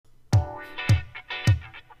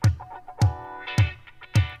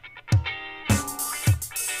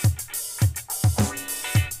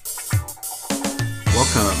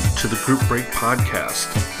Group Break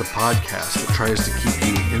Podcast, the podcast that tries to keep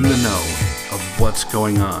you in the know of what's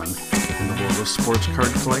going on in the world of sports card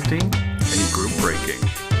collecting and group breaking.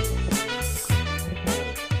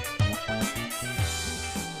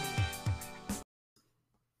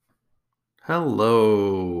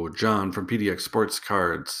 Hello, John from PDX Sports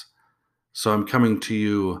Cards. So I'm coming to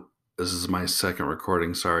you, this is my second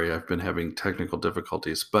recording, sorry, I've been having technical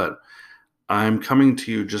difficulties, but I'm coming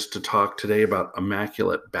to you just to talk today about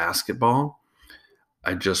Immaculate Basketball.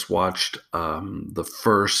 I just watched the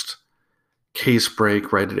first case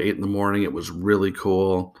break right at 8 in the morning. It was really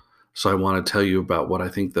cool. So I want to tell you about what I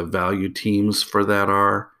think the value teams for that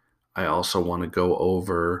are. I also want to go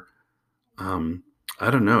over, I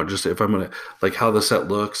don't know, just if I'm going to, like how the set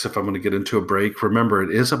looks, if I'm going to get into a break. Remember,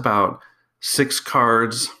 it is about 6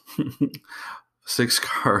 cards, 6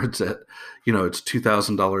 cards at, it's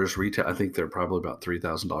 $2,000 retail. I think they're probably about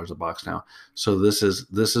 $3,000 a box now. So this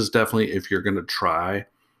is definitely, if you're going to try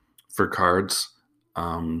for cards,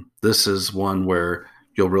 this is one where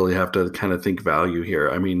you'll really have to kind of think value here.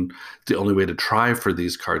 I mean, the only way to try for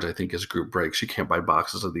these cards, I think, is group breaks. You can't buy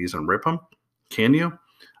boxes of these and rip them. Can you?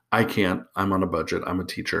 I can't. I'm on a budget. I'm a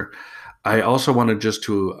teacher. I also wanted just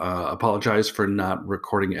to apologize for not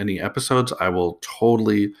recording any episodes. I will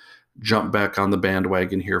totally jump back on the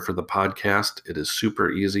bandwagon here for the podcast. It is super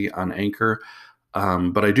easy on Anchor.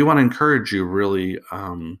 But I do want to encourage you really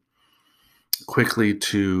quickly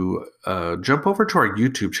to jump over to our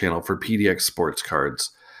YouTube channel for PDX Sports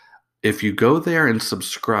Cards. If you go there and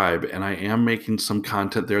subscribe, and I am making some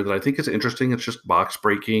content there that I think is interesting. It's just box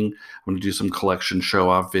breaking. I'm going to do some collection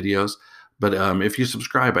show-off videos. But if you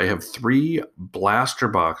subscribe, I have 3 blaster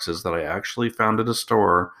boxes that I actually found at a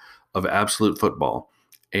store of Absolute Football.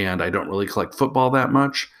 And I don't really collect football that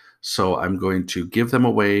much, so I'm going to give them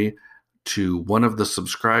away to one of the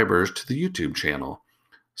subscribers to the YouTube channel.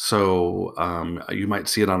 So you might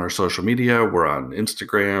see it on our social media. We're on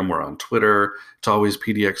Instagram. We're on Twitter. It's always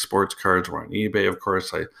PDX Sports Cards. We're on eBay, of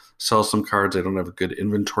course. I sell some cards. I don't have a good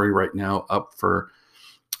inventory right now up for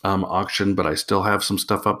auction, but I still have some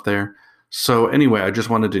stuff up there. So anyway, I just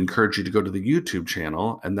wanted to encourage you to go to the YouTube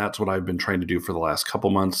channel, and that's what I've been trying to do for the last couple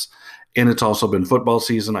months. And it's also been football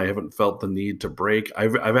season. I haven't felt the need to break.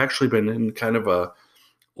 I've actually been in kind of a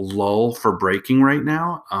lull for breaking right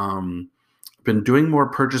now. Been doing more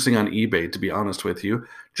purchasing on eBay, to be honest with you,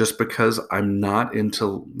 just because I'm not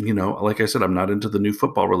into, like I said, I'm not into the new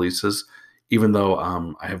football releases, even though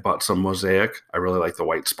I have bought some Mosaic. I really like the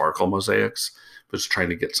white sparkle Mosaics. Just trying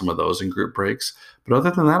to get some of those in group breaks. But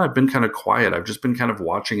other than that, I've been kind of quiet. I've just been kind of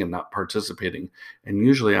watching and not participating. And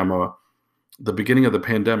usually the beginning of the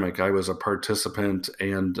pandemic, I was a participant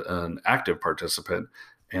and an active participant.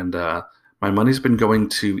 And my money's been going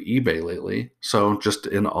to eBay lately. So just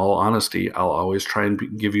in all honesty, I'll always try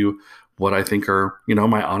and give you what I think are,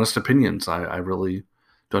 my honest opinions. I really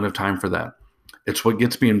don't have time for that. It's what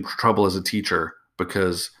gets me in trouble as a teacher,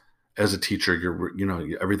 because as a teacher,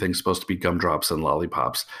 everything's supposed to be gumdrops and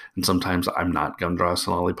lollipops. And sometimes I'm not gumdrops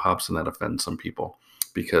and lollipops, and that offends some people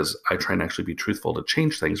because I try and actually be truthful to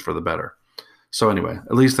change things for the better. So anyway,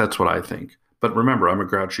 at least that's what I think. But remember, I'm a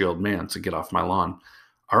grouchy old man, so get off my lawn.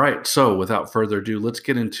 All right, so without further ado, let's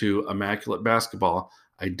get into Immaculate Basketball.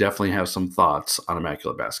 I definitely have some thoughts on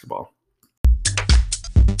Immaculate Basketball.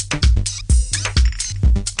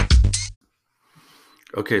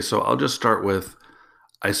 Okay, so I'll just start with,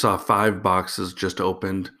 I saw 5 boxes just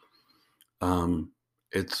opened.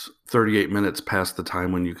 It's 38 minutes past the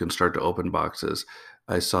time when you can start to open boxes.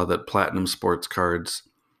 I saw that Platinum Sports Cards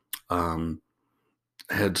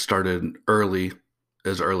had started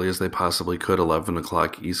as early as they possibly could, 11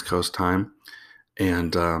 o'clock East Coast time.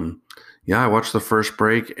 And I watched the first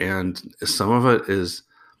break, and some of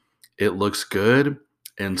it looks good,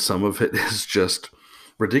 and some of it is just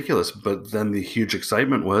ridiculous. But then the huge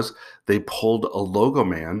excitement was they pulled a Logo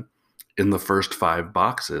Man in the first 5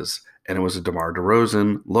 boxes, and it was a DeMar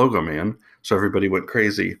DeRozan Logo Man. So everybody went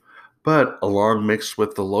crazy. But along mixed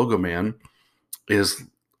with the Logo Man is,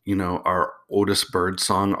 our Otis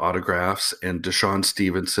Birdsong autographs and Deshaun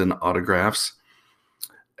Stevenson autographs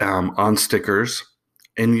on stickers.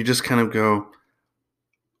 And you just kind of go,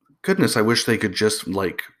 goodness, I wish Panini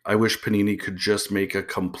could just make a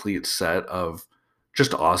complete set of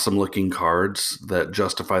just awesome looking cards that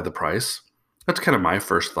justify the price. That's kind of my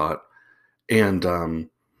first thought. And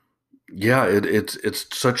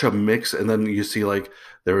it's such a mix. And then you see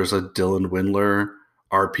there was a Dylan Windler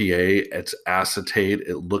RPA. It's acetate.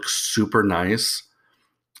 It looks super nice.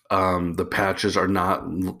 The patches are not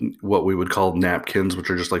what we would call napkins, which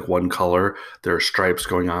are just like one color. There are stripes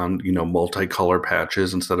going on, multicolor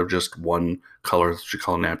patches instead of just one color that you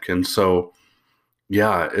call napkins. So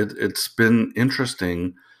yeah, it's been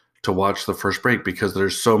interesting to watch the first break because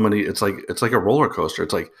there's so many. It's like a roller coaster.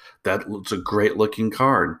 It's like it's a great looking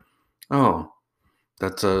card. Oh,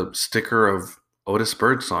 that's a sticker of Otis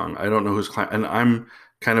Birdsong. I don't know and I'm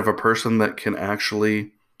kind of a person that can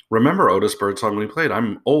actually remember Otis Birdsong when he played.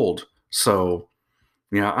 I'm old, so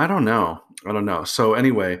yeah, I don't know. I don't know. So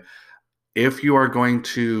anyway, if you are going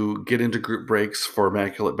to get into group breaks for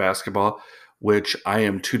Immaculate Basketball, which I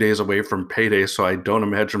am 2 days away from payday, so I don't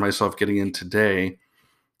imagine myself getting in today.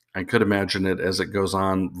 I could imagine it as it goes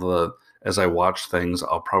on. As I watch things,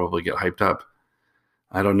 I'll probably get hyped up.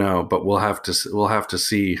 I don't know, but we'll have to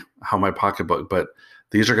see how my pocketbook. But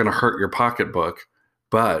these are going to hurt your pocketbook.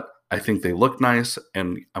 But I think they look nice,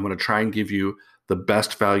 and I'm going to try and give you the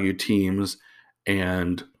best value teams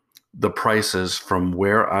and the prices from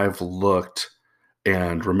where I've looked.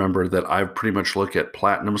 And remember that I've pretty much look at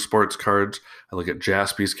Platinum Sports cards, I look at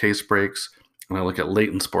Jaspy's case breaks, and I look at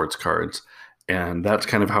Leighton Sports cards, and that's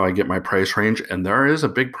kind of how I get my price range. And there is a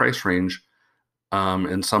big price range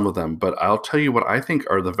in some of them. But I'll tell you what I think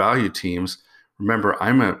are the value teams. Remember,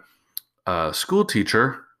 I'm a school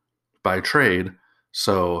teacher by trade,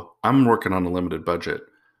 so I'm working on a limited budget.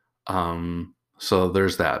 So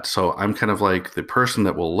there's that. So I'm kind of like the person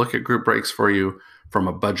that will look at group breaks for you from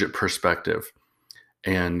a budget perspective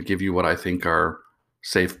and give you what I think are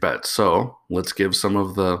safe bets. So let's give some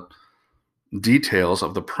of the details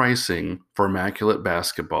of the pricing for Immaculate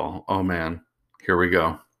Basketball. Oh man, here we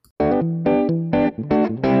go.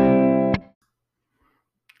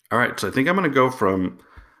 All right, so I think I'm going to go from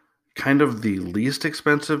kind of the least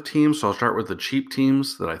expensive teams. So I'll start with the cheap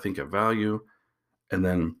teams that I think have value. And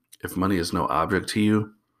then if money is no object to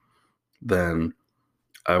you, then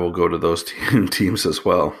I will go to those teams as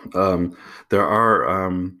well. There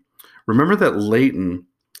are, remember that Leighton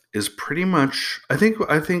is pretty much, I think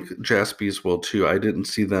Jaspys will too. I didn't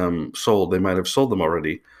see them sold. They might have sold them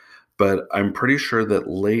already. But I'm pretty sure that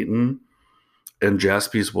Leighton and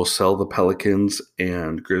Jaspys will sell the Pelicans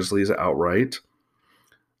and Grizzlies outright.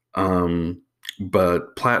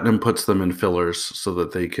 But Platinum puts them in fillers so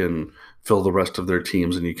that they can fill the rest of their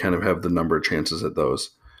teams, and you kind of have the number of chances at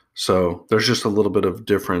those. So there's just a little bit of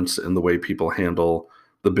difference in the way people handle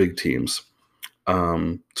the big teams.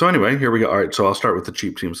 So anyway, here we go. All right, so I'll start with the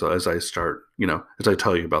cheap teams. So as I start, as I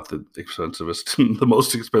tell you about the expensivest, the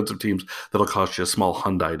most expensive teams that'll cost you a small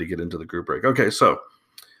Hyundai to get into the group break. Okay, so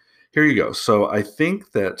here you go. So I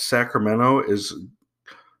think that Sacramento is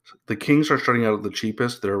the Kings are starting out at the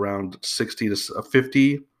cheapest. They're around 60 to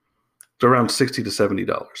 50. They're around $60 to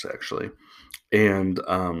 $70 actually. And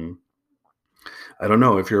I don't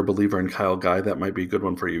know if you're a believer in Kyle Guy, that might be a good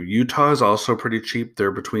one for you. Utah is also pretty cheap.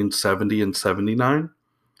 They're between 70 and 79.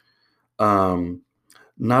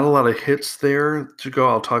 Not a lot of hits there to go.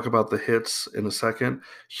 I'll talk about the hits in a second.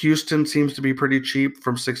 Houston seems to be pretty cheap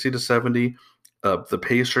from 60 to 70. The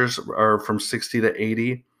Pacers are from 60 to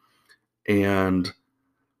 80. And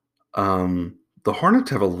the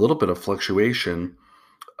Hornets have a little bit of fluctuation.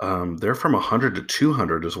 They're from 100 to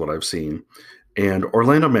 200 is what I've seen. And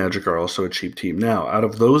Orlando Magic are also a cheap team. Now, out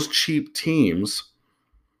of those cheap teams,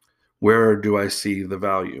 where do I see the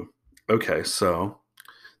value? Okay, so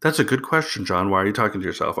that's a good question, John. Why are you talking to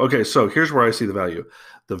yourself? Okay, so here's where I see the value.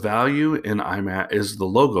 The value in IMAT is the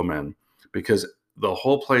Logo Men, because the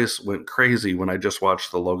whole place went crazy when I just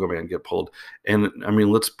watched the Logo Man get pulled. And I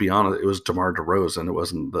mean, let's be honest, it was DeMar DeRozan. It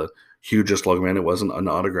wasn't the hugest Logo Man. It wasn't an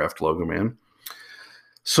autographed Logo Man.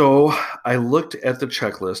 So I looked at the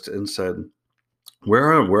checklist and said,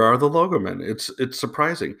 where are the Logo Men? It's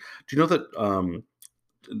surprising. Do you know that,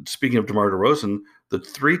 speaking of DeMar DeRozan, the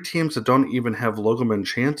three teams that don't even have Logo Men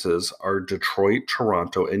chances are Detroit,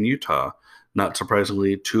 Toronto, and Utah. Not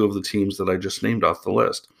surprisingly, two of the teams that I just named off the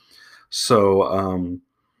list. So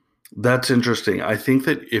that's interesting. I think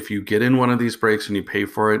that if you get in one of these breaks and you pay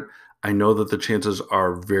for it, I know that the chances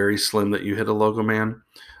are very slim that you hit a Logo Man,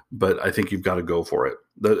 but I think you've got to go for it.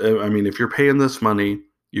 I mean, if you're paying this money,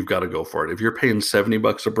 you've got to go for it. If you're paying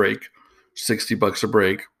 $70 a break, $60 a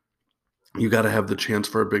break, you got to have the chance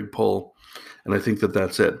for a big pull. And I think that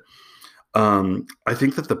that's it. I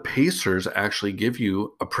think that the Pacers actually give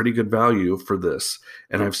you a pretty good value for this.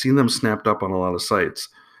 And I've seen them snapped up on a lot of sites.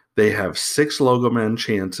 They have 6 Logo Men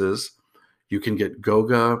chances. You can get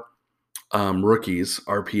Goga rookies,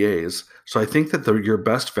 RPAs. So I think that your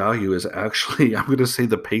best value is actually, I'm going to say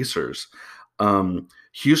the Pacers.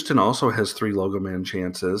 Houston also has 3 Logo Man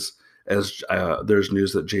chances, as there's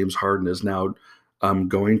news that James Harden is now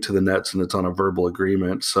going to the Nets, and it's on a verbal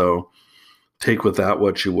agreement. So take with that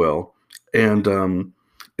what you will. And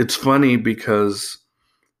it's funny because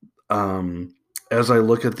as I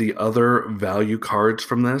look at the other value cards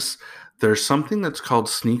from this, there's something that's called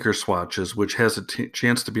sneaker swatches, which has a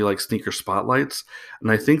chance to be like sneaker spotlights.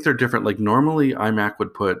 And I think they're different. Like normally iMac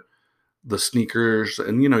would put the sneakers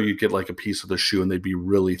and, you get like a piece of the shoe and they'd be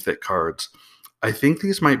really thick cards. I think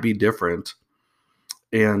these might be different.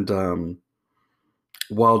 And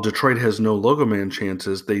while Detroit has no logo man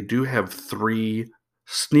chances, they do have 3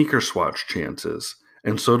 sneaker swatch chances.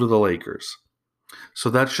 And so do the Lakers. So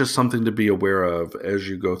that's just something to be aware of as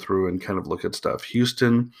you go through and kind of look at stuff.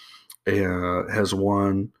 Houston has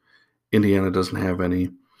 1. Indiana doesn't have any.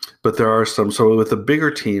 But there are some. So with the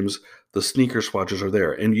bigger teams, the sneaker swatches are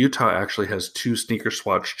there. And Utah actually has 2 sneaker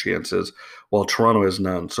swatch chances, while Toronto has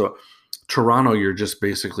none. So Toronto, you're just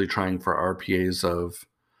basically trying for RPAs of,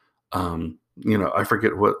 I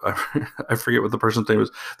forget what I forget what the person's name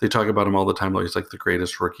is. They talk about him all the time. Like he's like the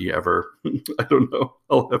greatest rookie ever. I don't know.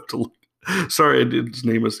 I'll have to look. Sorry, his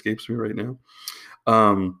name escapes me right now.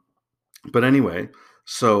 But anyway,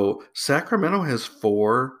 so Sacramento has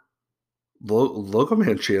 4 logo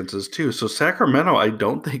man chances too. So Sacramento, I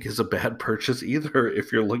don't think is a bad purchase either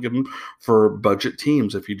if you're looking for budget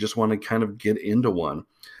teams. If you just want to kind of get into one,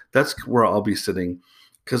 that's where I'll be sitting,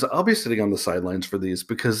 because I'll be sitting on the sidelines for these,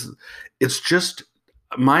 because it's just,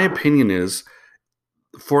 my opinion is,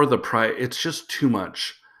 for the price, it's just too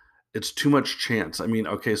much. It's too much chance. I mean,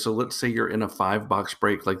 okay, so let's say you're in a 5-box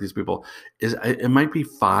break like these people. It might be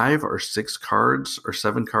 5 or 6 cards or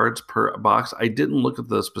 7 cards per box. I didn't look at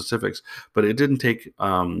the specifics, but it didn't take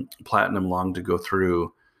Platinum long to go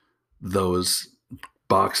through those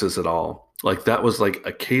boxes at all. Like that was like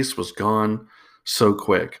a case was gone so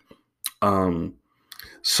quick.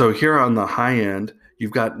 So here on the high end,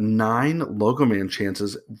 you've got 9 logo man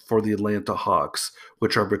chances for the Atlanta Hawks,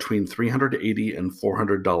 which are between $380 and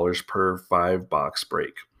 $400 per 5-box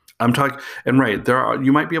break. I'm talking, and right,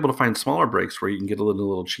 you might be able to find smaller breaks where you can get a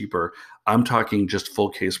little cheaper. I'm talking just full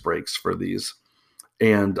case breaks for these.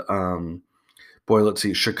 And boy, let's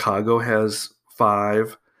see, Chicago has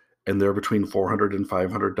 5, and they're between $400 and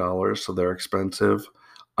 $500, so they're expensive.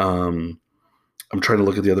 I'm trying to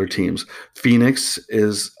look at the other teams. Phoenix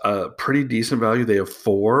is a pretty decent value. They have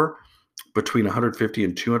 4 between $150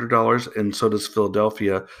 and $200, and so does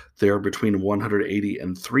Philadelphia. They're between $180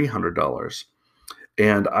 and $300.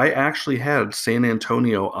 And I actually had San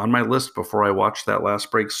Antonio on my list before I watched that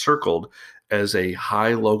last break, circled as a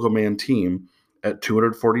high logo man team at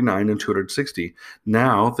 $249 and $260.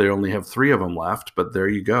 Now they only have 3 of them left, but there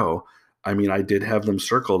you go. I mean, I did have them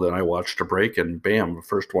circled, and I watched a break, and bam,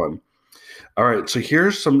 first one. All right, so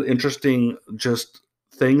here's some interesting just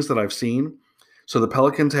things that I've seen. So the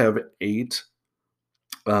Pelicans have 8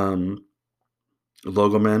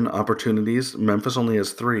 logo men opportunities. Memphis only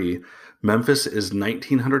has 3. Memphis is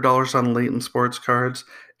 $1,900 on Leighton Sports cards,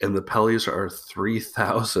 and the Pellies are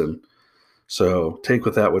 $3,000. So take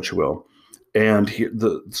with that what you will. And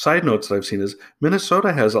the side notes that I've seen is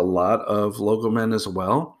Minnesota has a lot of logo men as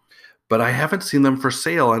well, but I haven't seen them for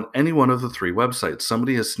sale on any one of the 3 websites.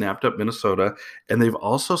 Somebody has snapped up Minnesota, and they've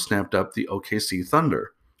also snapped up the OKC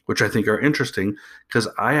Thunder, which I think are interesting, because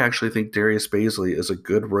I actually think Darius Bazley is a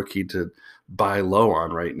good rookie to buy low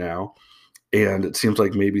on right now. And it seems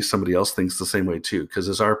like maybe somebody else thinks the same way too, because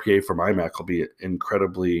his RPA from iMac will be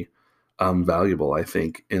incredibly valuable, I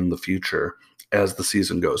think, in the future as the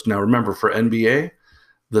season goes. Now, remember, for NBA,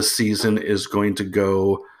 the season is going to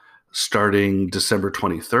go starting December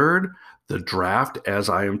 23rd. The draft, as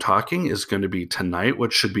I am talking, is going to be tonight,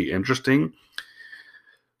 which should be interesting,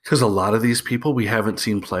 because a lot of these people we haven't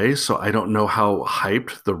seen play, so I don't know how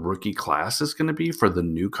hyped the rookie class is going to be for the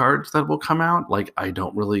new cards that will come out. Like, I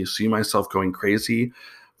don't really see myself going crazy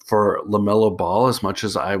for LaMelo Ball as much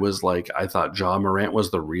as I was like, I thought Ja Morant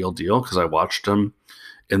was the real deal because I watched him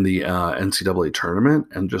in the NCAA tournament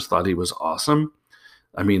and just thought he was awesome.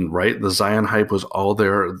 I mean, right? The Zion hype was all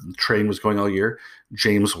there. The train was going all year.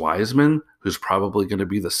 James Wiseman, who's probably going to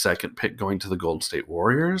be the second pick going to the Golden State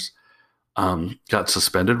Warriors, got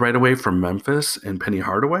suspended right away from Memphis and Penny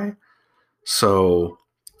Hardaway. So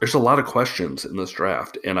there's a lot of questions in this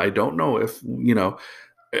draft. And I don't know if,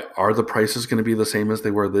 are the prices going to be the same as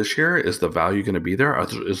they were this year? Is the value going to be there?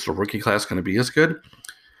 Is the rookie class going to be as good?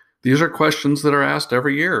 These are questions that are asked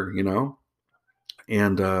every year,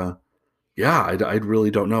 And I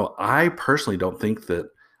really don't know. I personally don't think that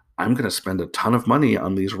I'm going to spend a ton of money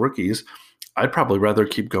on these rookies. I'd probably rather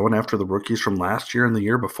keep going after the rookies from last year and the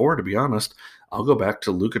year before, to be honest. I'll go back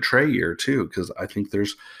to Luka Trey year too, because I think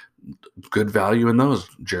there's good value in those.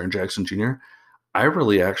 Jaren Jackson Jr. I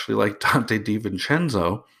really actually like Dante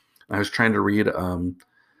DiVincenzo. I was trying to read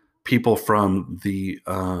people from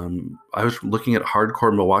I was looking at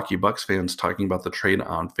hardcore Milwaukee Bucks fans talking about the trade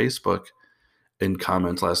on Facebook in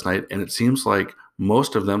comments last night, and it seems like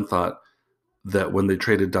most of them thought that when they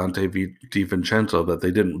traded Dante DiVincenzo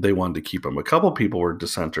that they wanted to keep him. A couple people were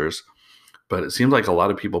dissenters, but it seemed like a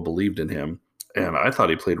lot of people believed in him, and I thought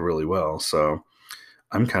he played really well. So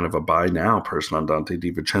I'm kind of a buy now person on Dante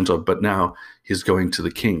DiVincenzo, but now he's going to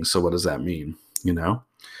the Kings. So what does that mean? You know?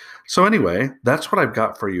 So anyway, that's what I've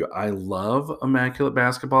got for you. I love Immaculate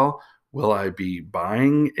Basketball. Will I be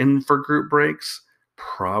buying in for group breaks?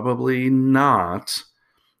 Probably not.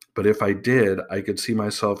 But if I did, I could see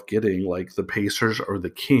myself getting like the Pacers or the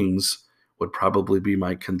Kings would probably be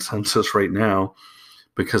my consensus right now,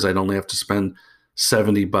 because I'd only have to spend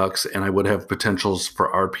 $70 and I would have potentials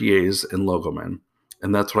for RPAs and logomen.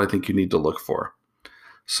 And that's what I think you need to look for.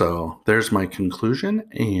 So there's my conclusion,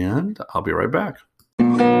 and I'll be right back.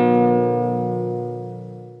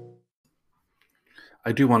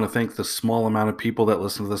 I do want to thank the small amount of people that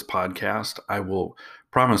listen to this podcast. I will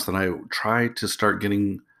promise that I try to start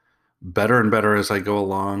getting better and better as I go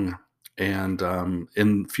along. And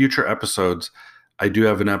in future episodes, I do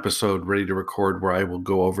have an episode ready to record where I will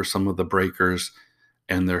go over some of the breakers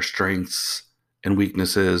and their strengths and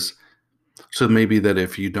weaknesses. So maybe that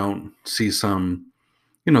if you don't see some,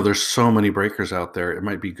 there's so many breakers out there, it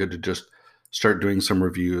might be good to just start doing some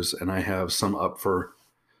reviews. And I have some up for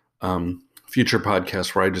future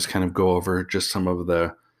podcasts where I just kind of go over just some of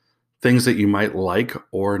the things that you might like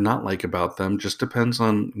or not like about them. Just depends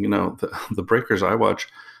on, the breakers I watch.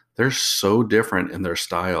 They're so different in their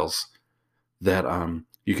styles that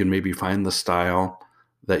you can maybe find the style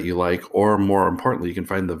that you like, or more importantly, you can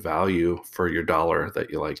find the value for your dollar that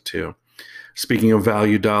you like too. Speaking of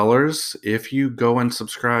value dollars, if you go and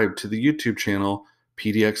subscribe to the YouTube channel,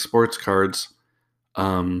 PDX Sports Cards,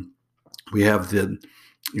 we have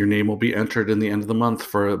your name will be entered in the end of the month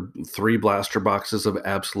for 3 blaster boxes of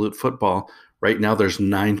Absolute Football. Right now, there's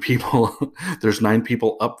 9 people. There's 9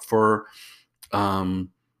 people up for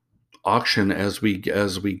auction as we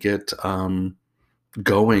get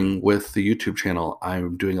going with the YouTube channel.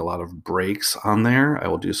 I'm doing a lot of breaks on there. I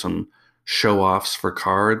will do some show offs for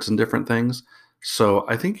cards and different things. So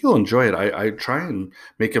I think you'll enjoy it. I try and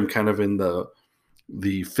make them kind of in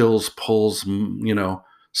the fills pulls,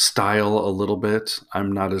 style a little bit.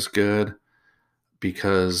 I'm not as good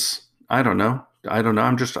because I don't know. I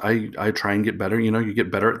try and get better. You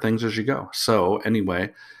get better at things as you go. So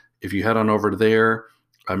anyway, if you head on over to there,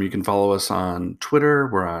 you can follow us on Twitter.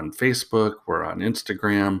 We're on Facebook. We're on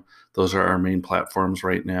Instagram. Those are our main platforms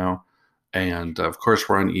right now. And of course,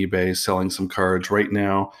 we're on eBay selling some cards right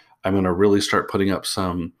now. I'm going to really start putting up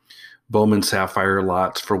some Bowman Sapphire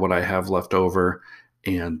lots for what I have left over.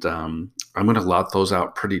 And I'm going to lot those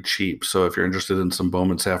out pretty cheap. So if you're interested in some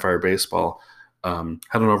Bowman Sapphire baseball, head on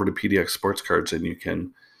over to PDX Sports Cards and you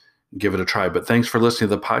can give it a try. But thanks for listening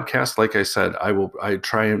to the podcast. Like I said, I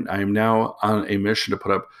am now on a mission to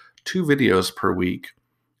put up 2 videos per week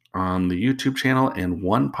on the YouTube channel and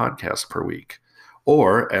 1 podcast per week,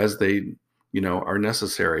 or as they, are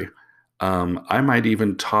necessary. I might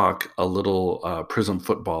even talk a little Prism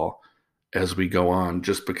football as we go on,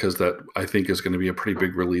 just because that I think is going to be a pretty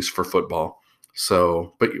big release for football.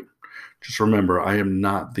 So, but just remember, I am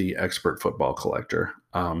not the expert football collector.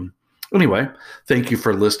 Anyway, thank you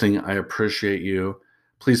for listening. I appreciate you.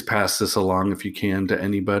 Please pass this along if you can to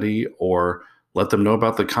anybody, or let them know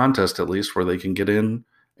about the contest at least, where they can get in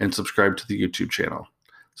and subscribe to the YouTube channel.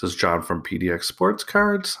 This is John from PDX Sports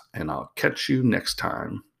Cards, and I'll catch you next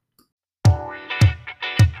time.